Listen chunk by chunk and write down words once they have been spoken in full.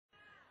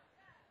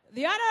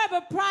The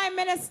Honorable Prime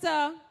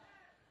Minister,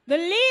 the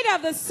leader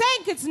of the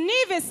St. Kitts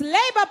Nevis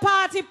Labour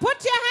Party,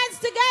 put your hands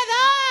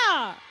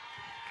together.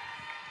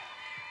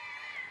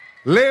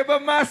 Labour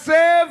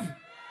Massive,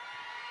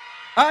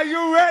 are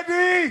you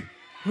ready?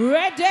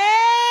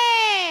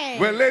 Ready.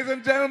 Well, ladies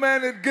and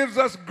gentlemen, it gives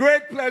us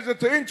great pleasure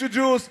to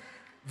introduce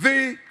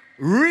the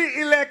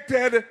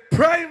re-elected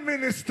Prime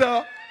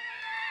Minister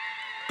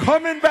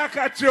coming back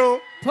at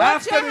you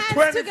after the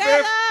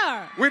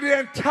 25th with the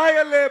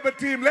entire Labour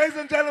team. Ladies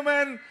and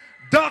gentlemen,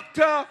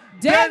 Dr.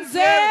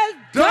 Denzil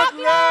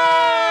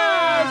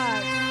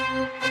Douglas.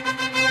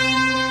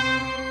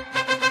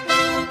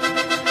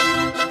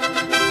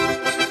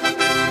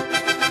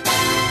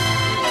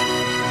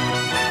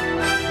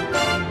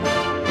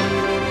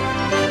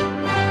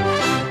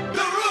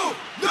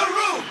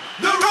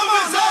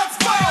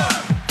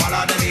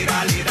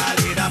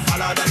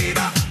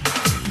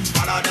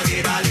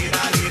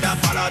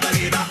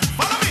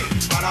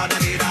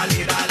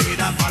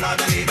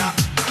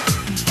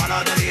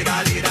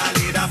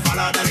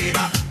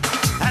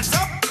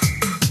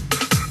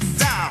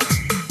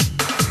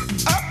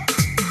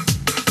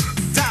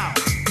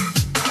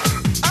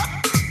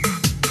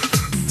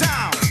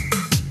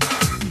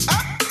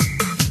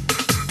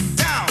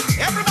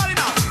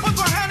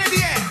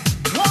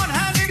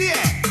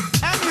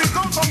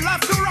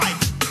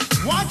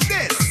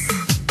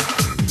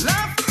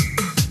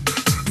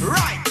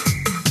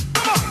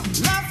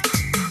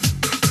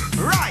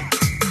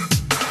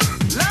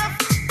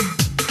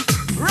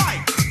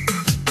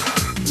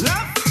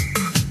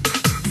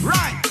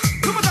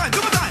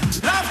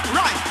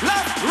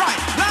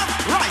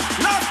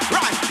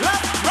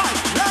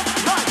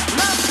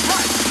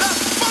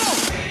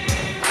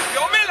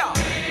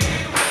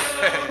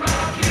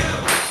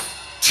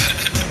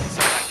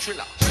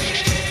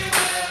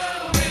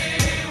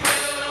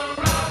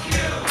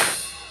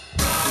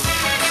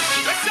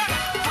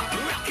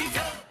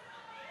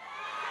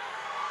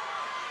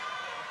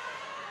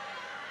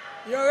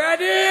 You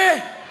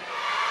ready?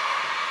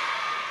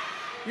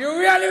 You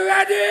really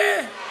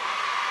ready?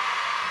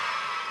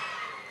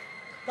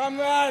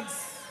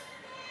 Comrades,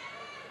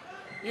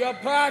 your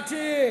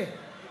party,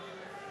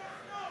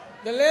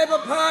 the Labour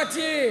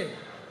Party,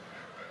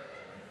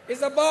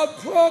 is about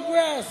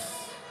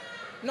progress,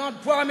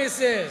 not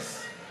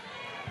promises.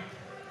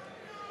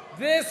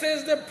 This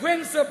is the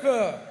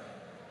principle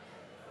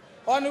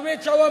on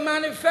which our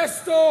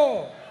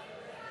manifesto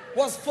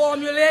was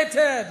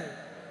formulated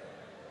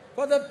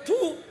for the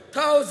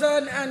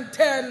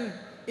 2010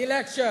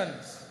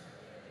 elections.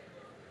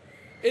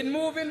 In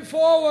moving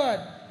forward,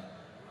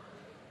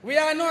 we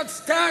are not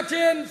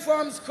starting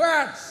from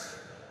scratch.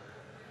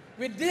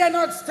 We dare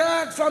not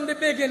start from the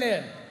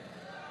beginning.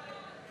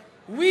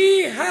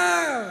 We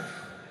have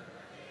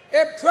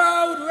a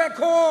proud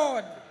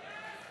record,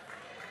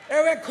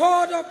 a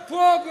record of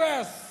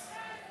progress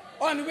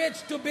on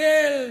which to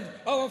build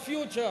our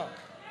future.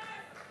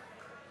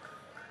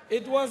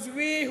 It was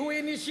we who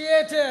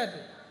initiated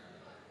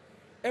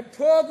a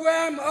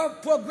program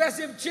of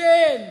progressive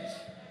change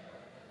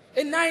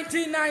in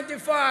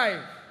 1995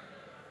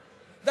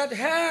 that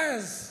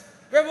has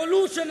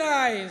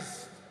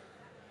revolutionized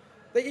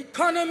the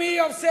economy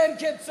of St.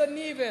 Kitts and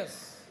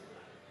Nevis.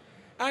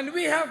 And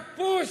we have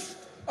pushed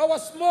our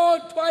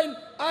small twin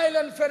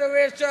island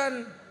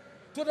federation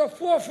to the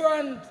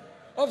forefront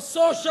of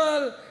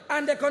social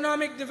and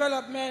economic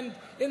development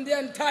in the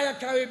entire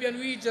Caribbean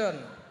region.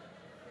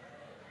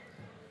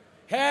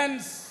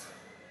 Hence,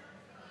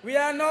 we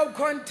are now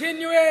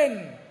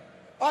continuing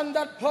on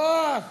that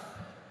path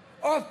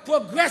of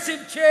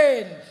progressive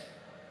change.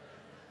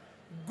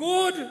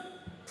 Good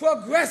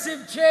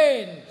progressive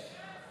change.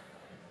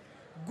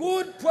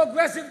 Good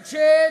progressive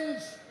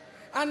change,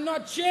 and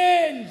not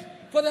change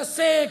for the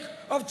sake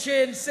of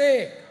change's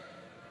sake.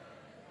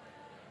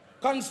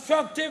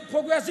 Constructive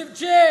progressive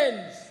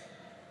change,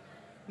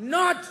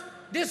 not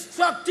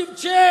destructive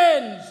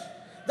change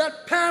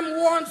that Pam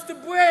wants to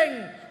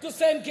bring to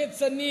St.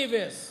 Kitts and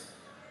Nevis.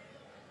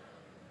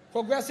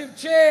 Progressive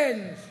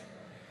change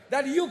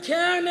that you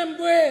can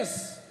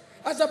embrace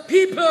as a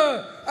people,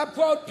 a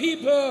proud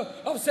people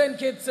of St.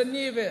 Kitts and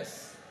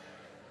Nevis.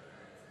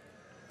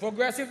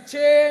 Progressive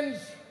change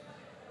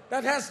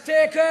that has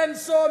taken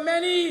so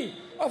many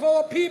of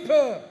our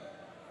people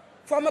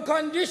from a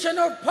condition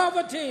of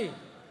poverty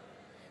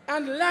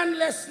and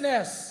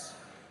landlessness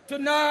to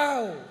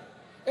now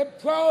a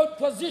proud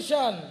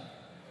position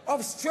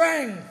of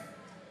strength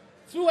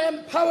through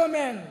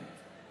empowerment,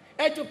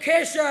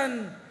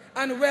 education,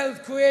 and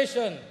wealth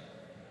creation.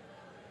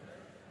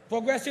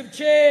 Progressive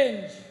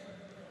change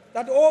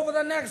that over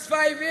the next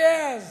 5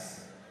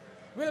 years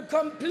will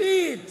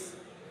complete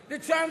the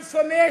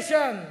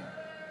transformation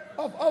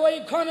of our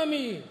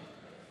economy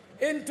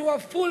into a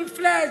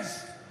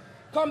full-fledged,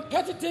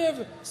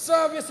 competitive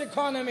service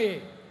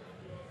economy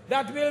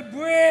that will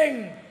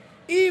bring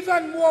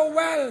even more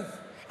wealth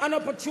and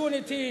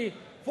opportunity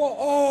for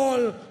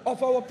all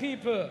of our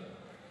people.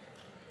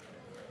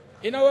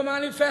 In our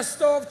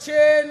manifesto of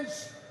change,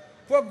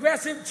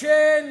 progressive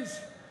change,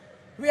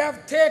 we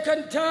have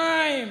taken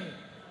time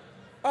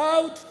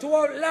out to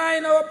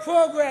outline our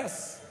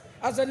progress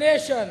as a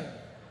nation,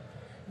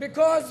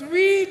 because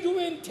we do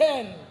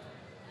intend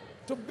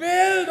to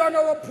build on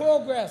our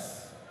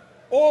progress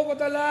over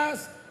the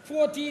last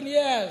 14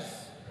 years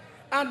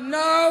and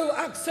now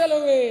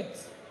accelerate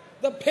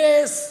the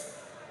pace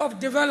of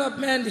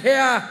development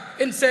here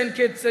in St.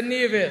 Kitts and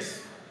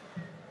Nevis.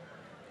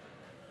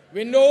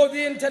 We know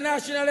the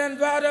international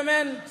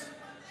environment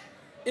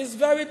is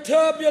very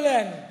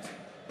turbulent,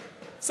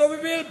 so we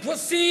will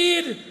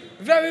proceed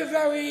very,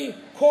 very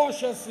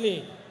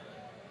cautiously.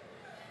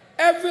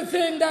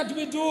 Everything that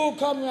we do,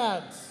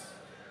 comrades,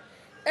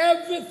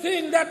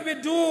 everything that we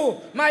do,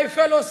 my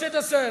fellow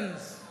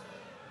citizens,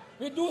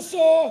 we do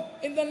so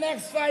in the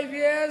next 5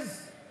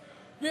 years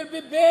will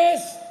be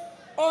based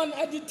on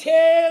a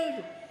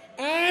detailed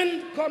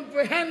and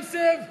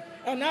comprehensive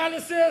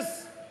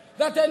analysis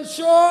that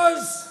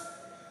ensures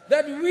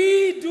that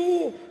we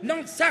do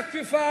not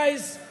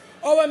sacrifice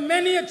our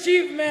many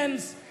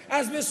achievements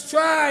as we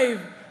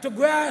strive to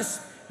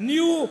grasp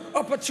new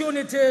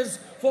opportunities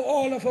for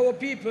all of our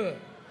people.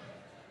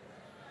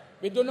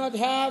 We do not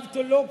have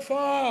to look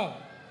far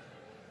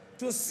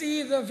to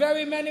see the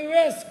very many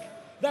risks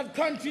that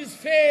countries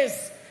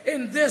face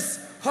in this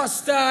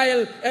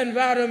hostile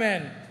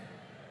environment.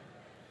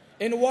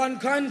 In one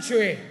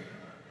country,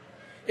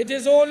 it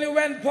is only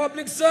when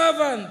public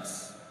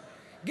servants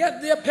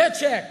get their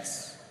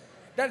paychecks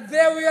that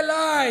they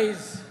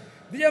realize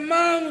the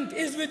amount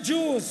is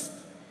reduced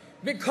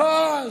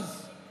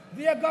because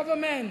their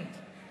government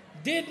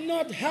did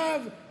not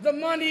have the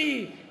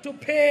money to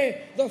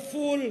pay the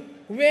full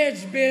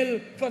wage bill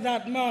for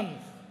that month.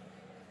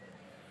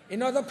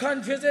 In other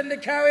countries in the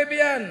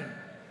Caribbean,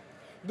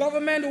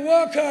 government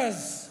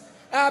workers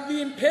are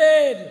being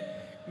paid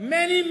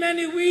many,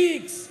 many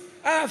weeks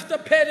after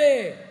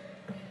payday,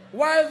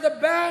 while the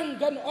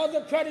bank and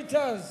other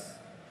creditors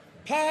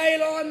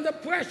pile on the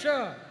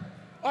pressure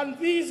on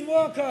these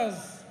workers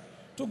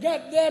to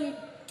get them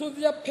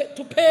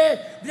to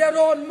pay their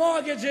own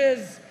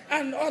mortgages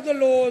and other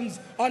loans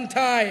on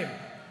time.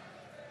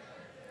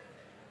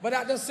 But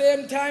at the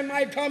same time,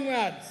 my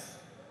comrades,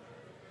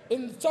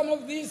 in some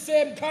of these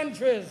same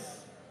countries,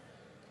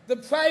 the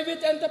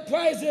private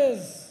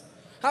enterprises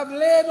have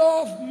laid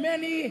off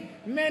many,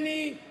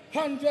 many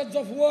hundreds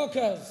of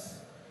workers,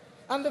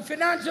 and the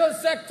financial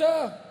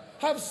sector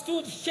have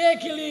stood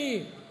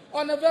shakily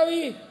on a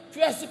very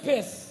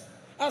precipice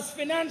as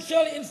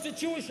financial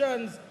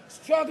institutions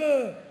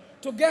struggle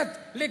to get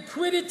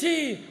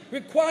liquidity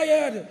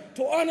required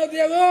to honor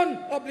their own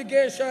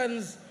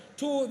obligations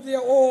to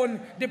their own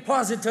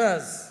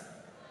depositors.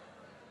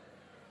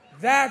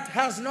 That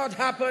has not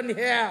happened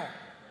here.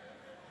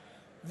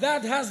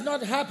 That has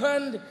not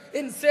happened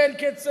in St.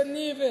 Kitts and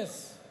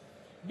Nevis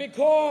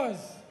because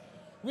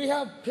we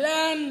have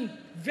planned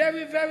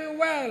very, very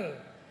well,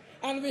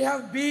 and we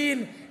have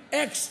been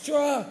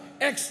extra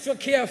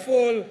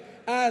careful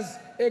as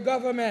a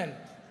government.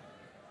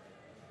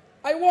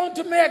 I want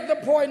to make the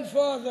point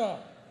further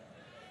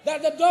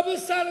that the double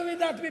salary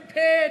that we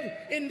paid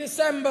in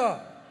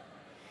December,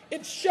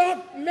 it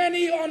shocked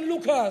many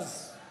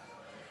onlookers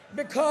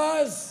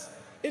because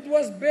it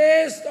was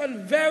based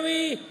on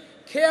very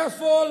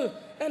careful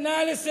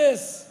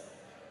analysis,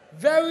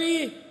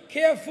 very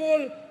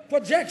careful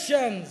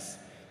projections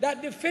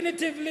that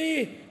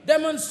definitively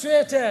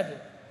demonstrated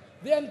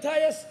the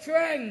entire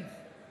strength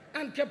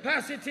and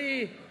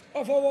capacity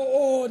of our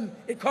own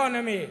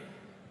economy.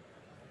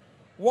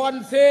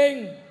 One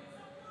thing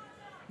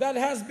that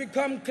has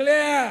become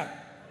clear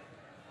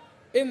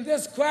in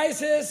this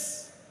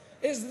crisis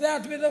is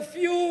that, with a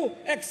few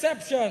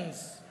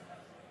exceptions,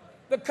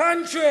 the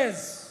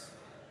countries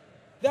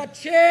that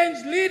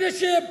changed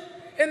leadership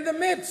in the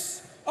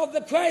midst of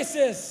the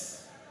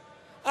crisis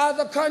are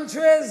the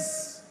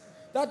countries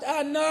that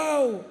are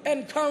now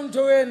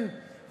encountering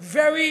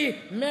very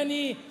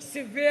many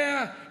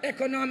severe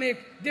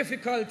economic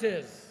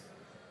difficulties.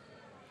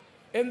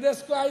 In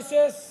this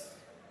crisis,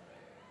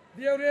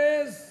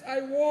 there is,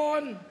 I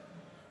warn,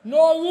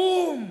 no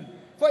room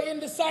for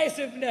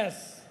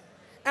indecisiveness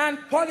and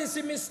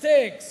policy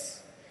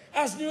mistakes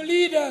as new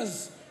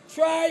leaders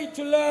try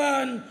to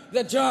learn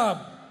the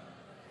job.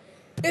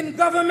 In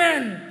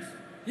government,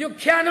 you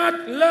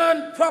cannot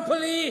learn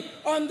properly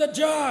on the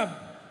job.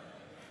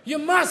 You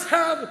must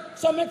have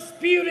some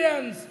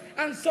experience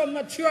and some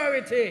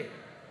maturity.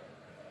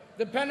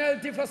 The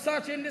penalty for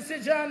such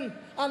indecision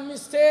and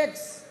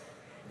mistakes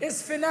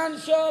is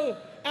financial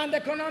and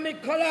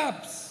economic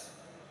collapse,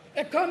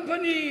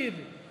 accompanied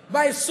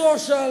by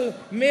social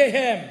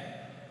mayhem.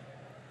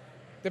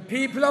 The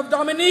people of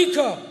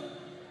Dominica,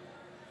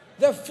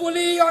 they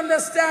fully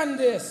understand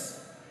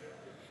this,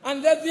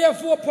 and they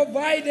therefore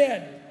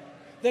provided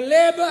the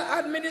labor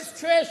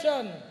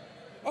administration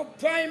of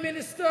Prime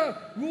Minister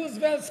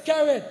Roosevelt's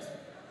carrot.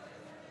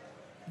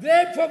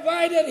 They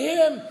provided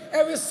him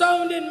a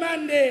resounding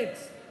mandate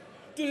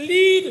to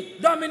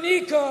lead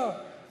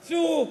Dominica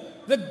through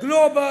the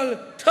global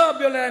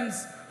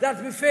turbulence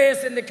that we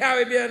face in the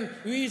Caribbean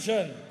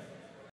region.